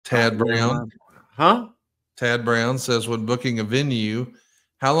Tad Brown. Huh? Tad Brown says, when booking a venue,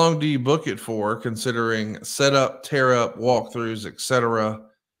 how long do you book it for, considering setup, tear up, walkthroughs, etc.?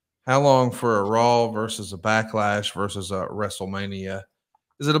 How long for a Raw versus a Backlash versus a WrestleMania?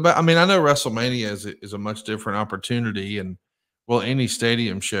 Is it about? I mean, I know WrestleMania is a much different opportunity, and well, any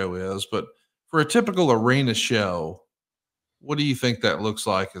stadium show is, but for a typical arena show, what do you think that looks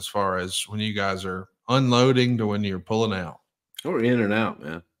like as far as when you guys are unloading to when you're pulling out? We're in and out,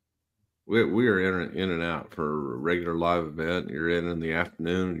 man. We are in and out for a regular live event. You're in the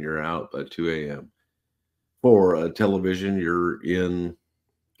afternoon, and you're out by 2 a.m. For a television, you're in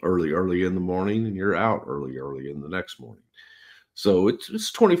early in the morning, and you're out early in the next morning. So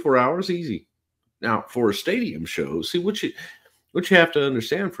it's 24 hours easy. Now, for a stadium show, see what you have to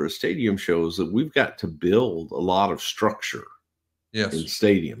understand for a stadium show is that we've got to build a lot of structure. Yes. In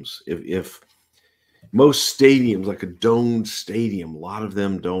stadiums. If most stadiums, like a domed stadium, a lot of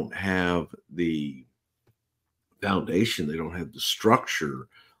them don't have the foundation. They don't have the structure,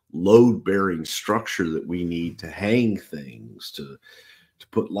 load-bearing structure that we need to hang things, to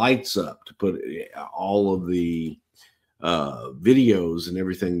put lights up, to put all of the videos and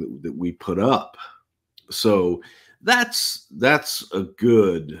everything that we put up. So that's a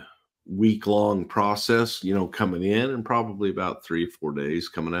good week-long process, coming in, and probably about 3 or 4 days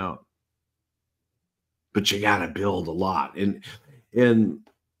coming out. But you got to build a lot. And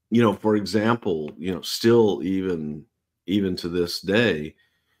for example, still even to this day,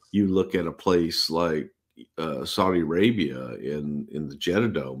 you look at a place like Saudi Arabia in the Jeddah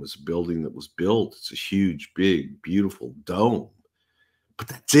Dome. It's a building that was built. It's a huge, big, beautiful dome. But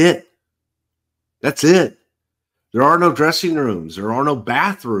that's it. That's it. There are no dressing rooms. There are no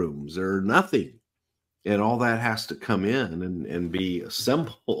bathrooms. There are nothing. And all that has to come in and be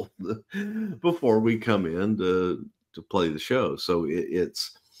assembled before we come in to play the show. So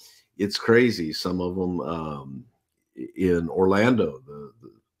it's crazy. Some of them in Orlando, the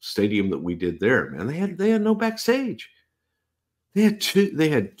stadium that we did there, man, they had no backstage. They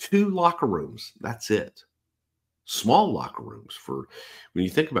had two locker rooms. That's it. Small locker rooms for, when you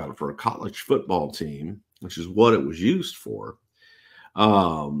think about it, for a college football team, which is what it was used for.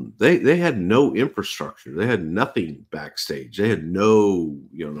 They had no infrastructure. They had nothing backstage. They had no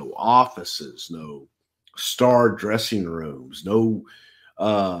offices, no star dressing rooms, no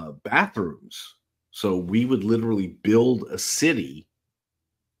bathrooms. So we would literally build a city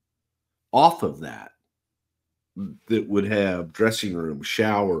off of that would have dressing rooms,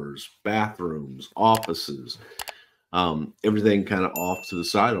 showers, bathrooms, offices, everything kind of off to the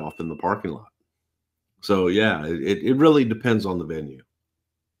side, off in the parking lot. So yeah, it really depends on the venue.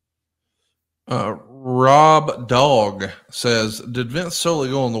 Rob Dog says, did Vince solely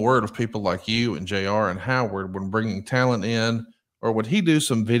go on the word of people like you and JR and Howard when bringing talent in, or would he do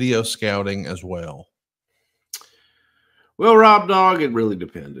some video scouting as well? Well, Rob Dog, it really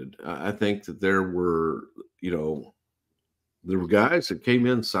depended. I think that there were guys that came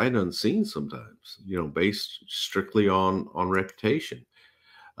in sight unseen sometimes, based strictly on reputation.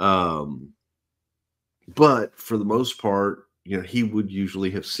 But for the most part, he would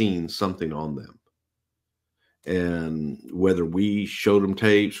usually have seen something on them. And whether we showed him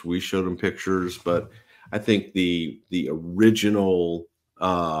tapes, we showed him pictures, but I think the original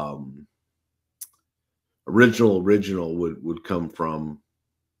would come from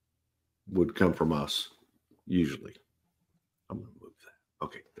us usually. I'm gonna move that.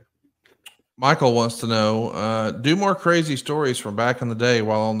 Okay. Michael wants to know, do more crazy stories from back in the day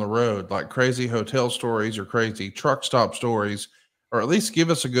while on the road, like crazy hotel stories or crazy truck stop stories, or at least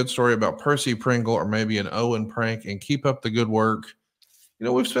give us a good story about Percy Pringle or maybe an Owen prank, and keep up the good work.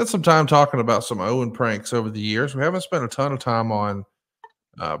 We've spent some time talking about some Owen pranks over the years. We haven't spent a ton of time on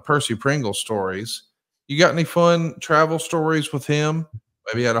Percy Pringle stories. You got any fun travel stories with him?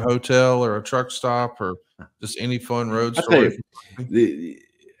 Maybe at a hotel or a truck stop, or just any fun road story?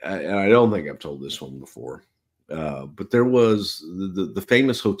 And I don't think I've told this one before, but there was the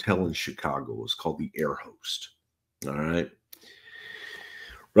famous hotel in Chicago was called the Air Host. All right.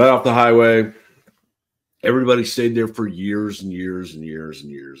 Right off the highway. Everybody stayed there for years and years and years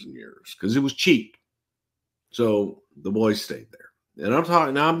and years and years because it was cheap. So the boys stayed there. And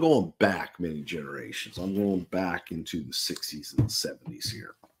I'm going back many generations. I'm going back into the 60s and the 70s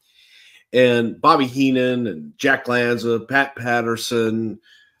here. And Bobby Heenan and Jack Lanza, Pat Patterson,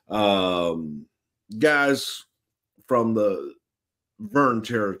 guys from the Vern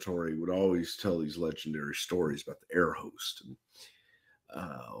territory would always tell these legendary stories about the Air Host. And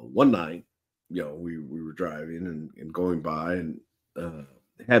one night, we were driving and going by, and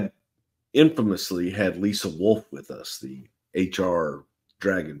had infamously had Lisa Wolf with us, the HR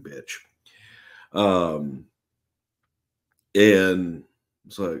dragon bitch. And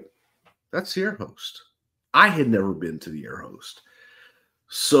it's like, that's the air host. I had never been to the air host.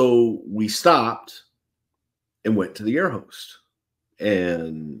 So we stopped and went to the air host.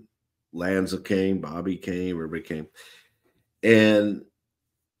 And Lanza came, Bobby came, everybody came. And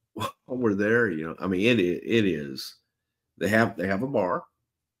while we're there, I mean, it is, they have a bar.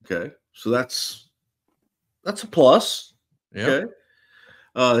 Okay. So that's a plus. Yep. Okay.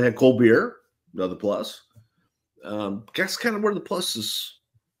 They had cold beer, another plus. That's kind of where the pluses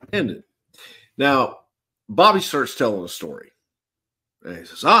ended. Now, Bobby starts telling a story. And he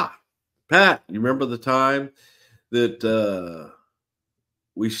says, Pat, you remember the time that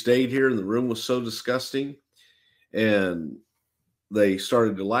we stayed here and the room was so disgusting? And they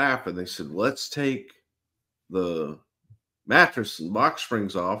started to laugh and they said, let's take the mattress and box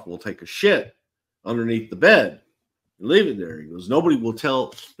springs off and we'll take a shit underneath the bed and leave it there. He goes, nobody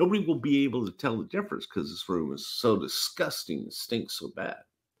will be able to tell the difference because this room is so disgusting. It stinks so bad.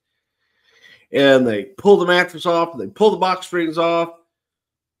 And they pull the mattress off, and they pull the box springs off,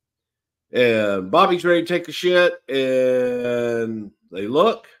 and Bobby's ready to take a shit, and they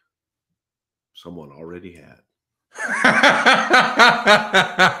look, someone already had.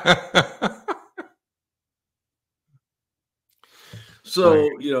 So,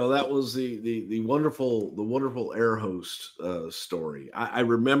 that was the wonderful air host story. I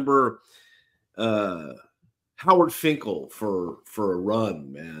remember Howard Finkel for a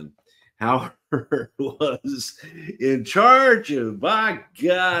run, man. Howard was in charge of, by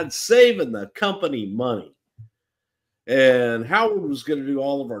God, saving the company money. And Howard was going to do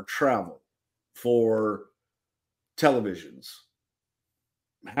all of our travel for televisions.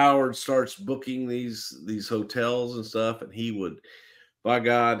 Howard starts booking these hotels and stuff, and he would, by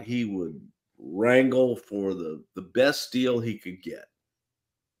God, he would wrangle for the best deal he could get.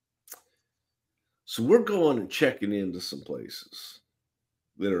 So we're going and checking into some places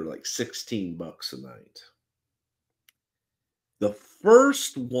that are like $16 a night. The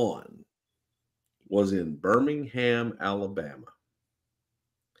first one was in Birmingham, Alabama.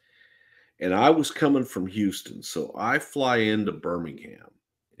 And I was coming from Houston, so I fly into Birmingham.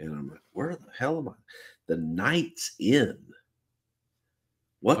 And I'm like, where the hell am I? The Knight's Inn.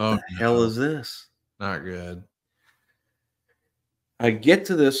 What the hell is this? Not good. I get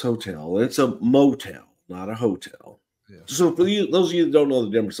to this hotel, and it's a motel, not a hotel. Yeah. So for those of you that don't know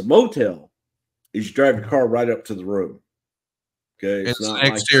the difference, a motel is you drive your car right up to the room. Okay. It's not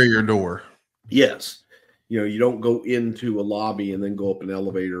an exterior door. Yes. You don't go into a lobby and then go up an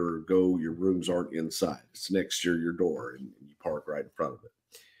elevator or your rooms aren't inside. It's an exterior door and you park right in front of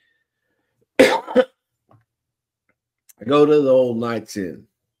it. I go to the old Knight's Inn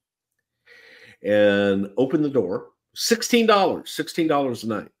and open the door. $16 a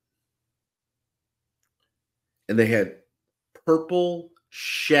night. And they had purple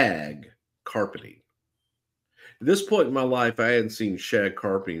shag carpeting. At this point in my life, I hadn't seen shag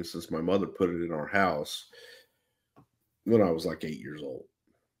carpeting since my mother put it in our house when I was like 8 years old.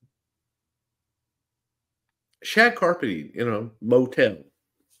 Shag carpeting in a motel.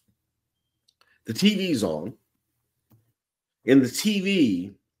 The TV's on. And the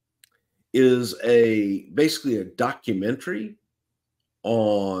TV is basically a documentary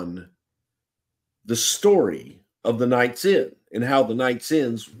on the story of the Knight's Inn and how the Knight's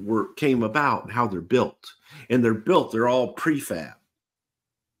Inns came about and how they're built. And they're all prefab.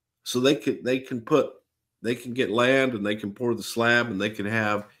 So they can get land and they can pour the slab and they can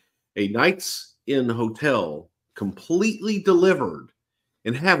have a Knight's Inn hotel completely delivered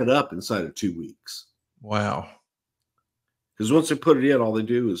and have it up inside of 2 weeks. Wow. Because once they put it in, all they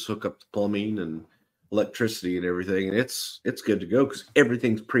do is hook up the plumbing and electricity and everything, and it's good to go because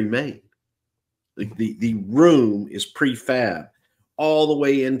everything's pre-made. The room is prefab all the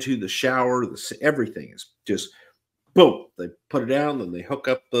way into the shower. Everything is just boom. They put it down, then they hook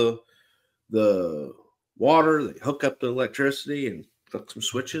up the water, they hook up the electricity, and hook some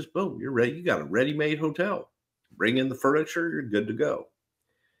switches. Boom, you're ready. You got a ready-made hotel. Bring in the furniture, you're good to go.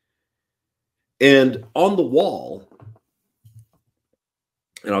 And on the wall,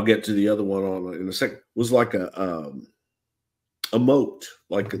 and I'll get to the other one in a second, was like a moat,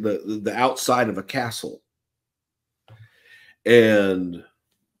 like the outside of a castle. And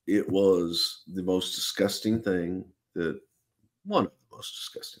it was the most disgusting thing one of the most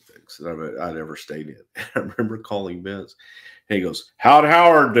disgusting things that I'd ever stayed in. And I remember calling Vince, and he goes, "How'd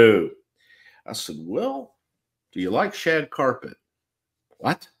Howard do?" I said, "Well, do you like shag carpet?"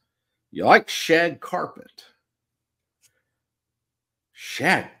 "What? You like shag carpet?"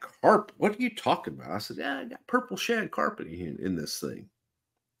 "Shag carpet? What are you talking about?" I said, "Yeah, I got purple shag carpet in this thing."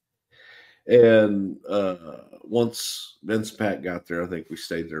 And once Vince Pat got there, I think we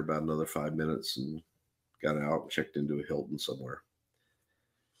stayed there about another 5 minutes and got out and checked into a Hilton somewhere.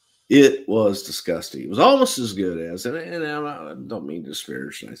 It was disgusting. It was almost as good as, and I don't mean to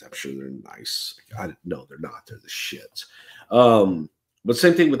disparage nice. I'm sure they're nice. No, they're not. They're the shits. But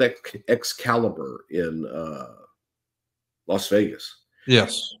same thing with Excalibur in Las Vegas.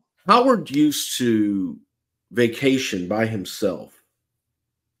 Yes. Howard used to vacation by himself.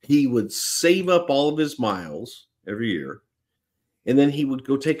 He would save up all of his miles every year, and then he would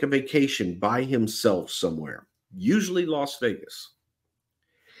go take a vacation by himself somewhere, usually Las Vegas.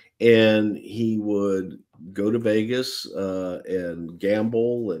 And he would go to Vegas and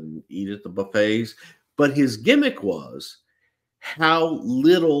gamble and eat at the buffets. But his gimmick was how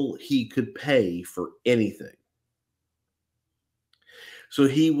little he could pay for anything. So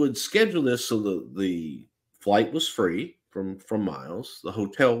he would schedule this so the flight was free from Miles. The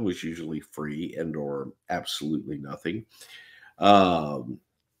hotel was usually free and or absolutely nothing. And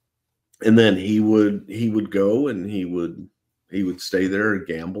then he would go and he would stay there and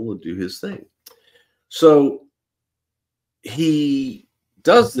gamble and do his thing. So he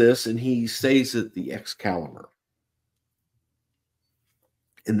does this and he stays at the Excalibur.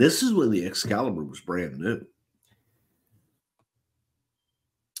 And this is when the Excalibur was brand new.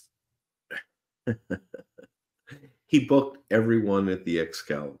 He booked everyone at the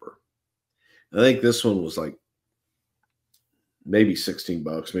Excalibur. I think this one was like maybe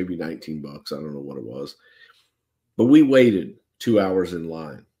 $16, maybe $19. I don't know what it was. But we waited 2 hours in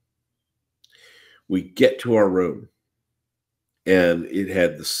line. We get to our room, and it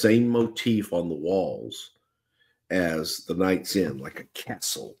had the same motif on the walls as the Knight's Inn, like a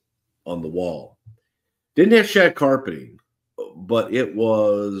castle on the wall. Didn't have shag carpeting, but it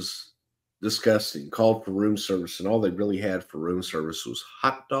was disgusting. Called for room service, and all they really had for room service was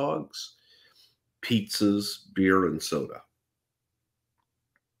hot dogs, pizzas, beer, and soda.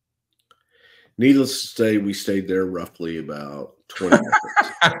 Needless to say, we stayed there roughly about 20 minutes.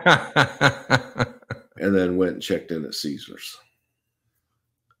 And then went and checked in at Caesars.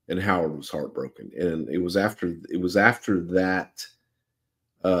 And Howard was heartbroken. And it was after that,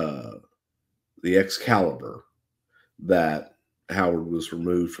 the Excalibur, that Howard was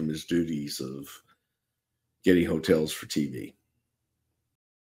removed from his duties of getting hotels for TV.